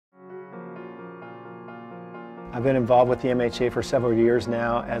I've been involved with the MHA for several years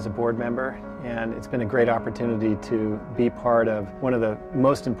now as a board member, and it's been a great opportunity to be part of one of the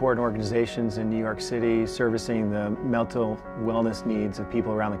most important organizations in New York City servicing the mental wellness needs of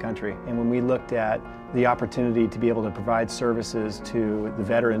people around the country. And when we looked at the opportunity to be able to provide services to the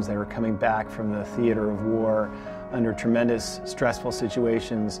veterans that are coming back from the theater of war under tremendous stressful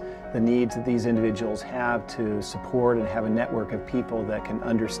situations, the needs that these individuals have to support and have a network of people that can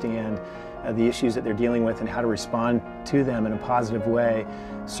understand the issues that they're dealing with and how to respond to them in a positive way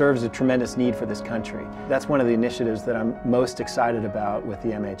serves a tremendous need for this country. That's one of the initiatives that I'm most excited about with the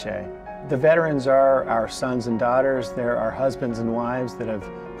MHA. The veterans are our sons and daughters. They're our husbands and wives that have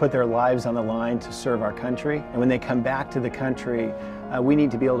put their lives on the line to serve our country. And when they come back to the country, we need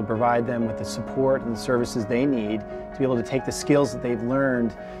to be able to provide them with the support and the services they need to be able to take the skills that they've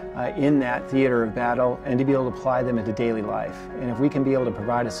learned in that theater of battle and to be able to apply them into daily life. And if we can be able to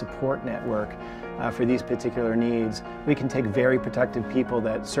provide a support network for these particular needs, we can take very protected people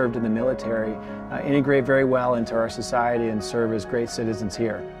that served in the military, integrate very well into our society and serve as great citizens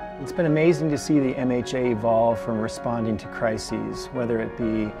here. It's been amazing to see the MHA evolve from responding to crises, whether it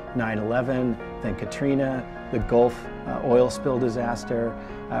be 9/11, then Katrina, the Gulf oil spill disaster,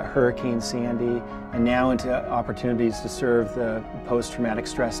 Hurricane Sandy, and now into opportunities to serve the post-traumatic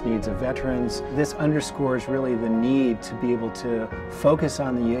stress needs of veterans. This underscores really the need to be able to focus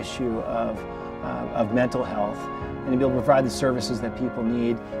on the issue of mental health and to be able to provide the services that people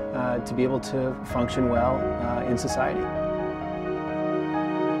need to be able to function well in society.